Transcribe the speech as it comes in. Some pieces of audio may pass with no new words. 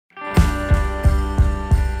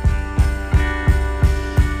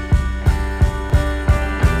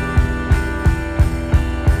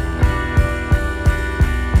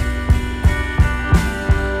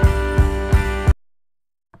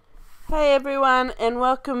Hey everyone, and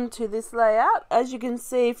welcome to this layout. As you can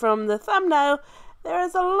see from the thumbnail, there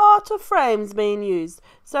is a lot of frames being used.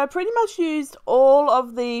 So I pretty much used all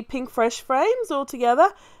of the Pink Fresh frames all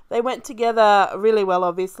together. They went together really well,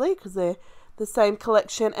 obviously, because they're the same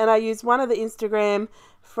collection. And I used one of the Instagram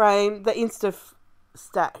frame, the Instax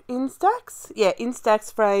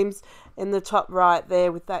frames in the top right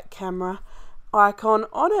there with that camera icon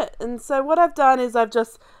on it. And so what I've done is I've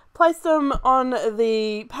just placed them on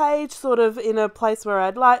the page sort of in a place where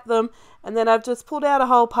I'd like them, and then I've just pulled out a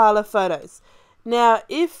whole pile of photos. Now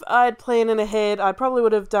if I'd planned in ahead, I probably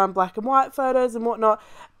would have done black and white photos and whatnot,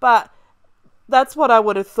 but that's what I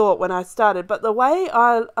would have thought when I started. But the way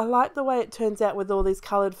I like the way it turns out with all these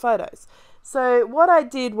coloured photos. So what I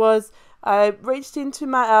did was I reached into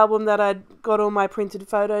my album that I'd got all my printed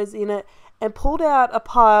photos in it and pulled out a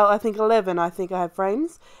pile, I think 11, I have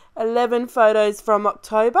frames, 11 photos from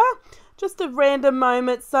October, just of random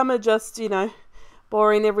moments. Some are just,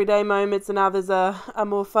 boring everyday moments, and others are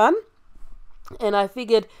more fun. And I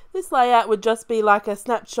figured this layout would just be like a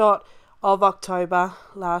snapshot of October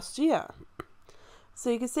last year. So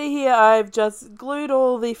you can see here I've just glued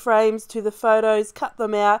all the frames to the photos, cut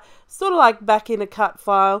them out, sort of like back in a cut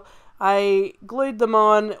file. I glued them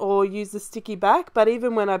on or used the sticky back, but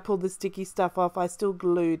even when I pulled the sticky stuff off, I still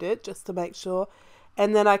glued it just to make sure.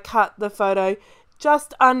 And then I cut the photo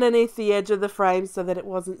just underneath the edge of the frame so that it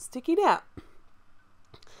wasn't sticking out.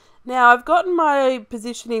 Now I've gotten my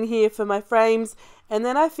positioning here for my frames, and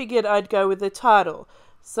then I figured I'd go with the title.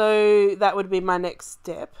 So that would be my next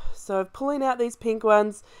step. So I'm pulling out these pink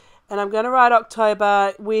ones, and I'm going to write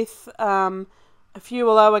October with a few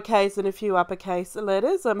lowercase and a few uppercase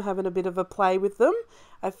letters. I'm having a bit of a play with them.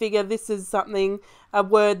 I figure this is a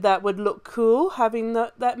word that would look cool having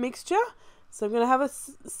that mixture. So I'm going to have a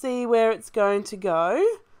see where it's going to go.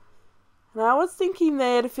 And I was thinking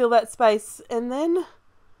there to fill that space, and then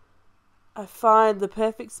I find the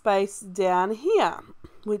perfect space down here,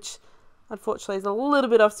 which unfortunately is a little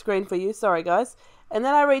bit off screen for you. Sorry guys. And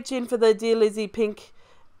then I reach in for the Dear Lizzie pink.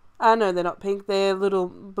 No, they're not pink. They're little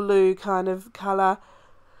blue kind of colour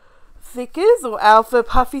stickers or alpha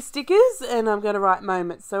puffy stickers, and I'm going to write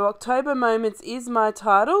Moments. So October Moments is my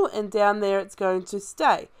title, and down there it's going to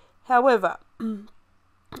stay. However,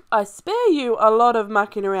 I spare you a lot of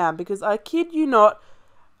mucking around, because I kid you not,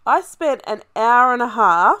 I spent an hour and a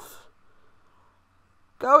half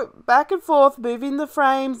going back and forth, moving the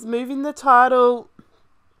frames, moving the title,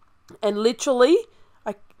 and literally,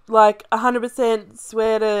 I like 100%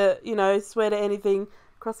 swear to anything,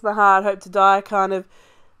 cross my heart, hope to die kind of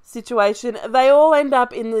situation. They all end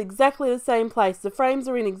up in exactly the same place. The frames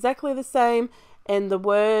are in exactly the same, and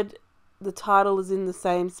the title is in the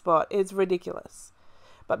same spot. It's ridiculous.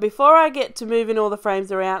 But before I get to moving all the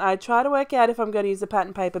frames around, I try to work out if I'm going to use a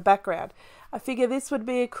pattern paper background. I figure this would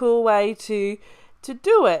be a cool way to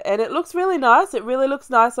do it. And it looks really nice. It really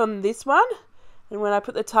looks nice on this one. And when I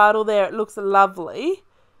put the title there, it looks lovely.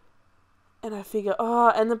 And I figure,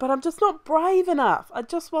 but I'm just not brave enough. I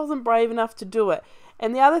just wasn't brave enough to do it.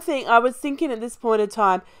 And the other thing, I was thinking at this point in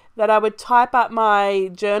time that I would type up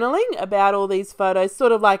my journaling about all these photos,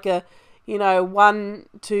 sort of like a 1,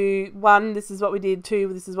 2, 1, this is what we did,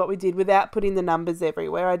 2, this is what we did, without putting the numbers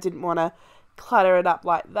everywhere. I didn't want to clutter it up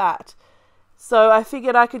like that. So I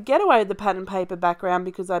figured I could get away with the pattern paper background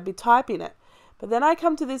because I'd be typing it. But then I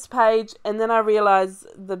come to this page, and then I realize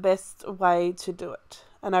the best way to do it.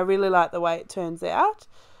 And I really like the way it turns out.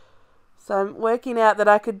 So I'm working out that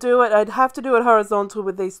I could do it. I'd have to do it horizontal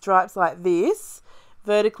with these stripes like this.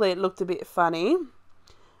 Vertically it looked a bit funny.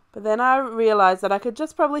 But then I realised that I could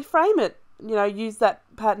just probably frame it, use that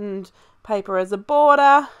patterned paper as a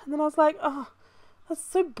border. And then I was like, oh, that's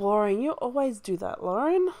so boring. You always do that,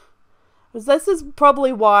 Lauren. This is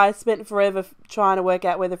probably why I spent forever trying to work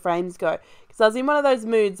out where the frames go. Because I was in one of those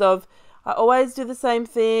moods of, I always do the same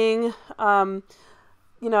thing.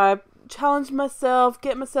 I challenge myself,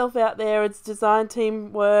 get myself out there. It's design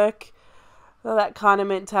team work. That kind of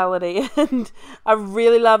mentality. And I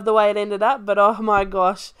really love the way it ended up, but oh my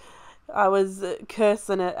gosh, I was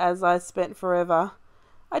cursing it as I spent forever.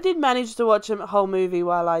 I did manage to watch a whole movie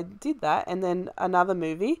while I did that, and then another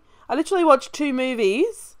movie. I literally watched 2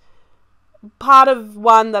 movies. Part of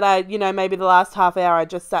one that I, maybe the last half hour I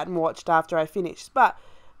just sat and watched after I finished, but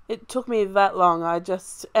it took me that long.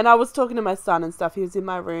 And I was talking to my son and stuff. He was in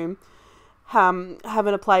my room having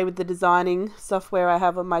a play with the designing software I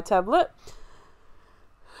have on my tablet.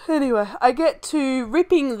 Anyway, I get to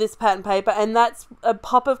ripping this pattern paper, and that's a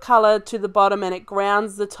pop of colour to the bottom, and it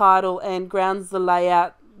grounds the title and grounds the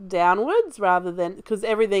layout downwards rather than, because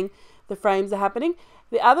the frames are happening.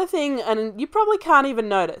 The other thing, and you probably can't even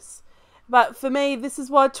notice, But for me, this is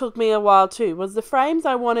what took me a while too, was the frames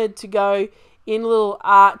I wanted to go in a little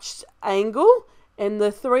arched angle, and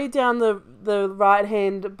the 3 down the right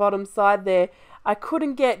hand bottom side there, I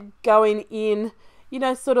couldn't get going in, you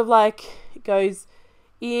know, sort of like it goes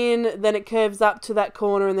in, then it curves up to that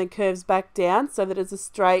corner and then curves back down so that it's a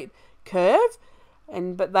straight curve,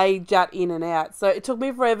 but they jut in and out. So it took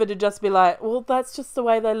me forever to just be like, well, that's just the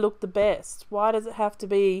way they look the best. Why does it have to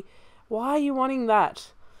be, why are you wanting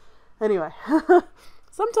that? Anyway,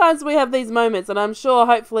 sometimes we have these moments, and I'm sure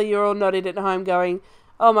hopefully you're all nodding at home going,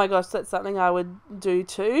 oh my gosh, that's something I would do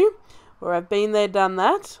too, or I've been there, done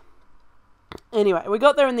that. Anyway, we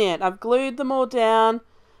got there in the end. I've glued them all down.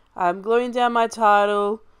 I'm gluing down my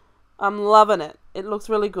title. I'm loving it. It looks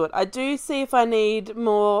really good. I do see if I need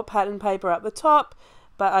more pattern paper up the top,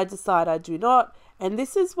 but I decide I do not. And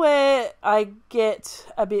this is where I get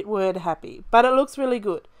a bit word happy, but it looks really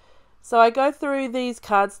good. So I go through these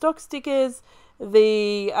cardstock stickers,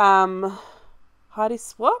 the Heidi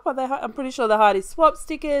Swap, I'm pretty sure the Heidi Swap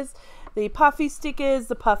stickers, the puffy stickers,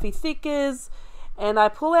 the puffy thickers, and I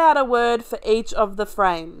pull out a word for each of the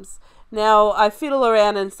frames. Now I fiddle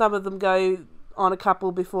around and some of them go on a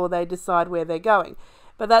couple before they decide where they're going,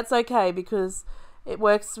 but that's okay because it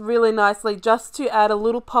works really nicely just to add a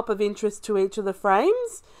little pop of interest to each of the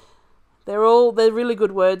frames. They're really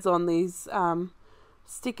good words on these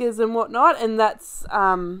stickers and whatnot, and that's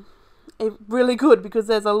really good because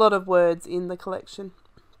there's a lot of words in the collection.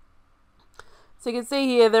 So you can see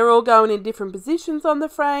here they're all going in different positions on the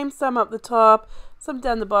frame, some up the top, some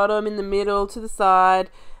down the bottom, in the middle, to the side,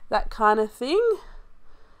 that kind of thing.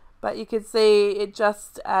 But you can see it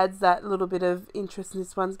just adds that little bit of interest.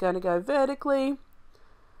 This one's going to go vertically,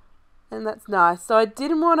 and that's nice. So I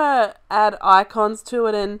didn't want to add icons to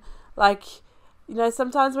it, and like, you know,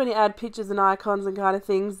 sometimes when you add pictures and icons and kind of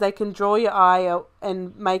things, they can draw your eye out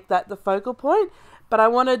and make that the focal point. But I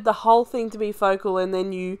wanted the whole thing to be focal, and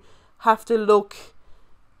then you have to look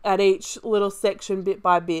at each little section bit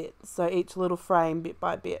by bit. So each little frame bit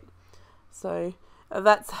by bit. So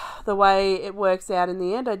that's the way it works out in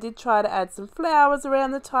the end. I did try to add some flowers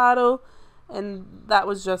around the title, and that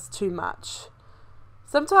was just too much.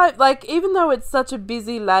 Sometimes, like, even though it's such a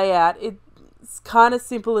busy layout, it's kind of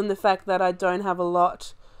simple in the fact that I don't have a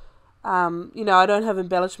lot, you know, I don't have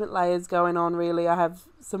embellishment layers going on really. I have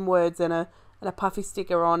some words and a puffy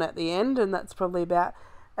sticker on at the end, and that's probably about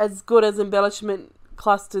as good as embellishment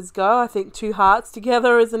clusters go. I think 2 hearts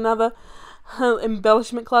together is another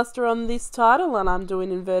embellishment cluster on this title, and I'm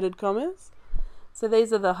doing inverted commas. So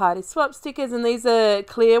these are the Heidi Swap stickers, and these are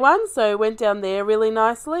clear ones, so it went down there really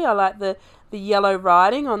nicely. I like the yellow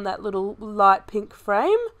writing on that little light pink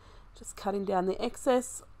frame. Just cutting down the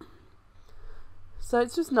excess. So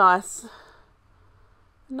it's just nice.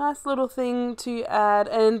 Nice little thing to add.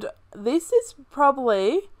 And this is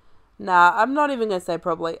probably, I'm not even going to say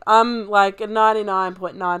probably. I'm like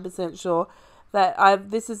 99.9% sure that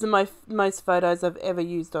this is the most photos I've ever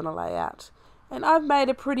used on a layout. And I've made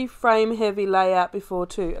a pretty frame heavy layout before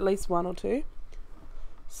too, at least 1 or 2.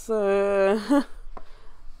 So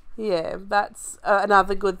yeah, that's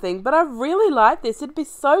another good thing. But I really like this. It'd be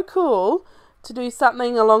so cool to do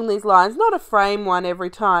something along these lines. Not a frame one every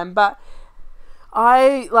time, but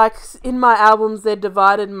I like in my albums they're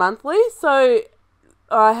divided monthly. So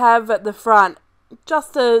I have at the front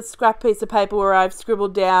just a scrap piece of paper where I've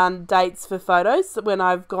scribbled down dates for photos when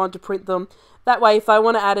I've gone to print them. That way, if I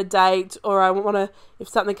want to add a date or if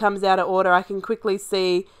something comes out of order, I can quickly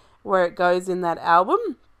see where it goes in that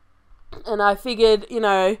album. And I figured, you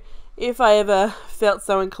know, if I ever felt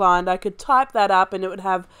so inclined, I could type that up and it would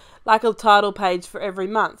have like a title page for every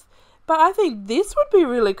month. But I think this would be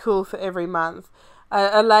really cool for every month.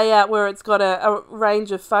 A layout where it's got a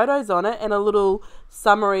range of photos on it and a little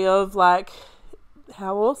summary of like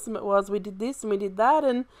how awesome it was. We did this and we did that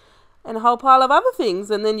and a whole pile of other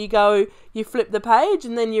things. And then you flip the page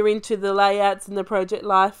and then you're into the layouts and the project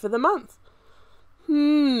life for the month.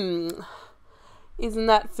 Isn't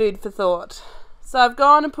that food for thought? So I've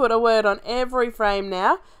gone and put a word on every frame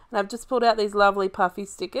now, and I've just pulled out these lovely puffy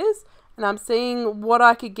stickers, and I'm seeing what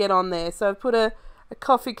I could get on there. So I've put a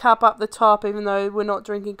coffee cup up the top, even though we're not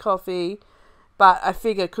drinking coffee, but I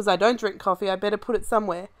figured because I don't drink coffee, I better put it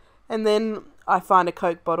somewhere. And then I find a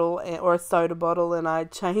Coke bottle or a soda bottle, and I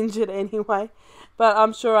change it anyway. But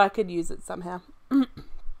I'm sure I could use it somehow. And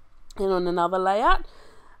on another layout.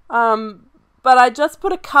 But I just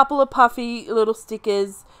put a couple of puffy little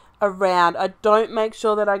stickers around. I don't make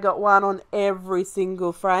sure that I got one on every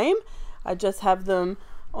single frame. I just have them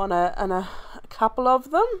on a couple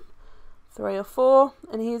of them, 3 or 4.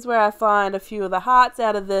 And here's where I find a few of the hearts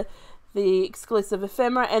out of the the exclusive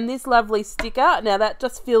ephemera, and this lovely sticker. Now that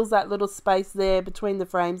just fills that little space there between the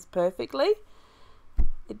frames perfectly.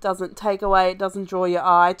 It doesn't take away, it doesn't draw your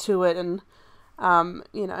eye to it and,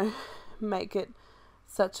 you know, make it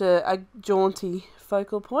such a jaunty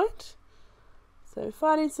focal point. So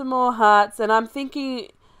finding some more hearts, and I'm thinking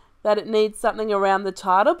that it needs something around the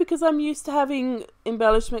title because I'm used to having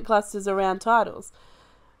embellishment clusters around titles.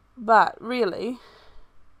 But really,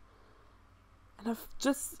 and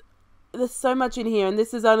there's so much in here, and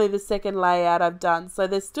this is only the second layout I've done, so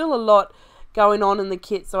there's still a lot going on in the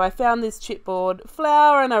kit. So I found this chipboard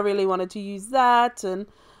flower and I really wanted to use that, and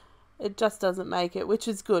it just doesn't make it, which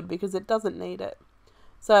is good because it doesn't need it.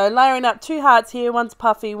 So layering up 2 hearts here, one's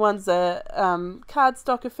puffy, one's a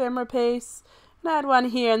cardstock ephemera piece, and add one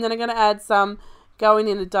here, and then I'm going to add some going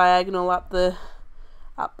in a diagonal up the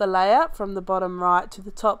layout from the bottom right to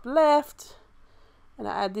the top left. And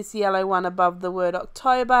I add this yellow one above the word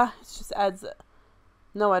October. It just adds it.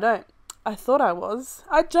 No, I don't. I thought I was.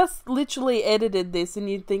 I just literally edited this and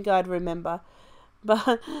you'd think I'd remember.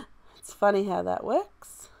 But it's funny how that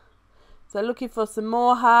works. So looking for some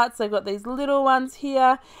more hearts. I've got these little ones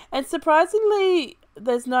here. And surprisingly,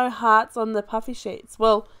 there's no hearts on the puffy sheets.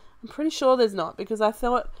 Well, I'm pretty sure there's not because I'm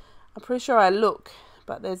pretty sure I look.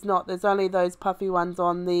 But there's not. There's only those puffy ones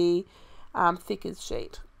on the thicker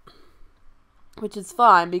sheet. Which is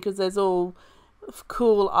fine because there's all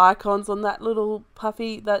cool icons on that little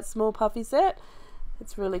puffy, that small puffy set.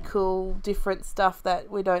 It's really cool, different stuff that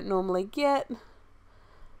we don't normally get.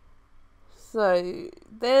 So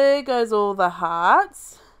there goes all the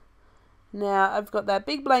hearts. Now I've got that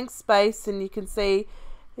big blank space, and you can see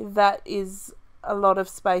that is a lot of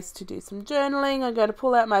space to do some journaling. I'm going to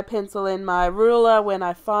pull out my pencil and my ruler when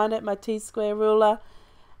I find it, my T-square ruler.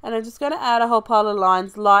 And I'm just going to add a whole pile of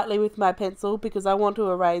lines lightly with my pencil because I want to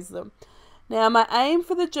erase them. Now my aim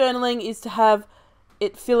for the journaling is to have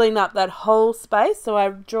it filling up that whole space. So I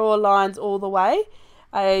draw lines all the way.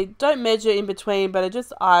 I don't measure in between, but I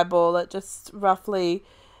just eyeball it, just roughly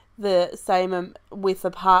the same width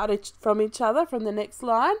apart from each other from the next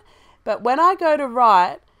line. But when I go to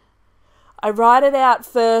write, I write it out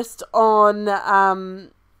first on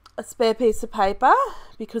a spare piece of paper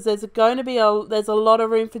because there's a lot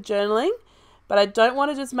of room for journaling, but I don't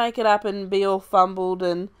want to just make it up and be all fumbled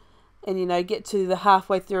and you know, get to the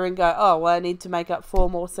halfway through and go, oh well, I need to make up 4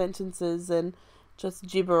 more sentences and just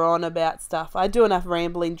gibber on about stuff. I do enough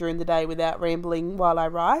rambling during the day without rambling while I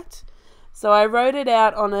write. So I wrote it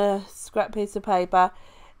out on a scrap piece of paper,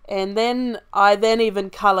 and then I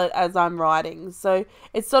even colour it as I'm writing. So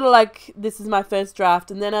it's sort of like this is my first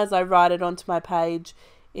draft, and then as I write it onto my page,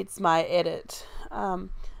 it's my edit. I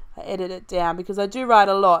edit it down because I do write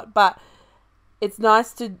a lot, but it's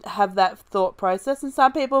nice to have that thought process. And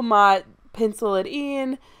some people might pencil it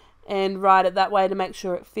in and write it that way to make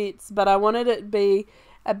sure it fits. But I wanted it to be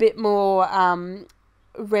a bit more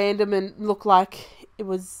random and look like it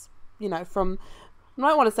was, you know, from, I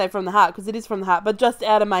don't want to say from the heart because it is from the heart, but just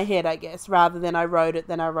out of my head, I guess, rather than I wrote it,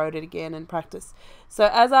 then I wrote it again and practice. So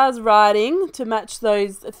as I was writing to match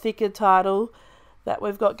those thicker title that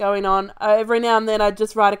we've got going on, every now and then I'd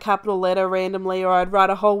just write a capital letter randomly, or I'd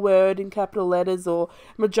write a whole word in capital letters or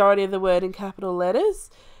majority of the word in capital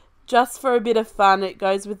letters, just for a bit of fun. It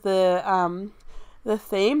goes with the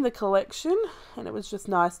theme, the collection, and it was just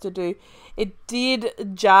nice to do. It did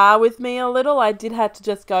jar with me a little. I did have to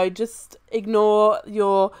just ignore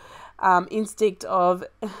your instinct of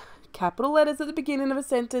capital letters at the beginning of a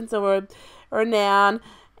sentence or a noun,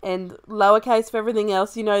 and lowercase for everything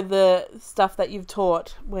else, you know, the stuff that you've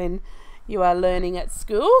taught when you are learning at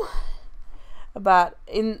school. But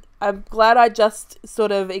I'm glad I just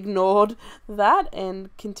sort of ignored that and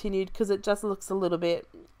continued because it just looks a little bit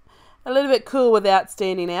cool without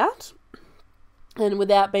standing out and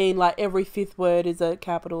without being like every 5th word is a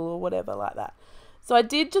capital or whatever like that. So I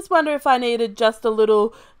did just wonder if I needed just a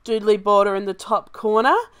little doodly border in the top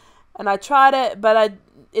corner, and I tried it, but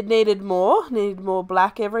it needed more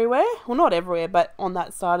black everywhere. Well, not everywhere, but on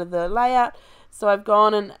that side of the layout. So I've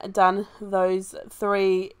gone and done those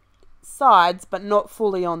 3 sides, but not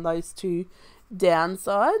fully on those 2 down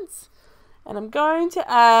sides. And I'm going to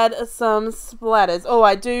add some splatters. Oh,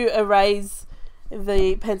 I do erase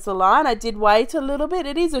the pencil line. I did wait a little bit.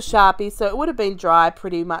 It is a Sharpie, so it would have been dry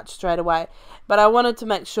pretty much straight away. But I wanted to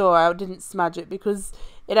make sure I didn't smudge it because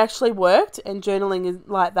it actually worked, and journaling is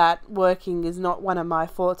like that. Working is not one of my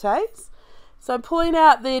fortes. So I'm pulling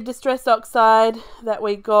out the Distress Oxide that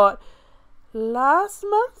we got last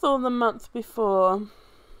month or the month before.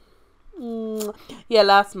 Yeah,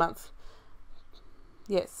 last month.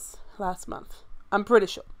 Yes, last month. I'm pretty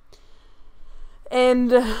sure.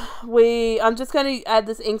 And I'm just going to add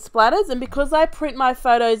this ink splatters, and because I print my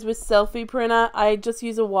photos with selfie printer, I just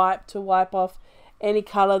use a wipe to wipe off any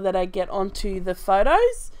colour that I get onto the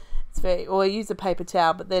photos. Or I use a paper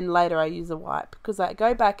towel, but then later I use a wipe because I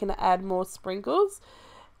go back and add more sprinkles,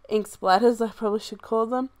 ink splatters I probably should call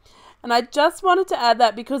them. And I just wanted to add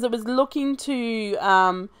that because it was looking too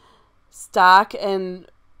stark and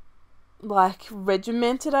like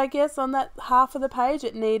regimented, I guess, on that half of the page.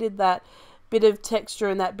 It needed that bit of texture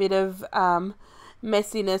and that bit of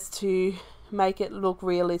messiness to make it look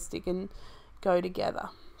realistic and go together.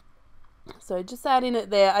 So just adding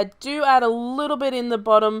it there. I do add a little bit in the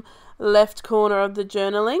bottom left corner of the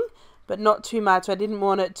journaling, but not too much. I didn't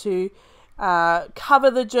want it to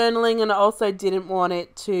cover the journaling, and I also didn't want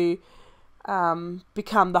it to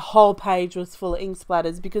become the whole page was full of ink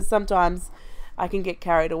splatters, because sometimes I can get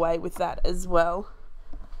carried away with that as well.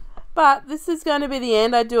 But this is going to be the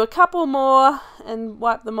end. I do a couple more and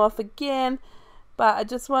wipe them off again, but I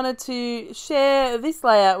just wanted to share this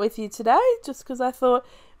layout with you today just because I thought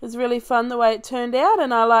it was really fun the way it turned out,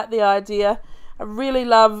 and I like the idea. I really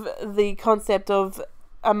love the concept of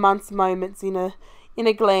a month's moments in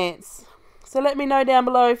a glance. So let me know down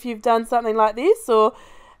below if you've done something like this or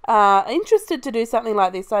interested to do something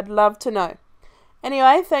like this. I'd love to know.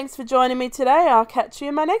 Anyway, thanks for joining me today. I'll catch you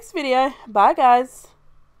in my next video. Bye guys.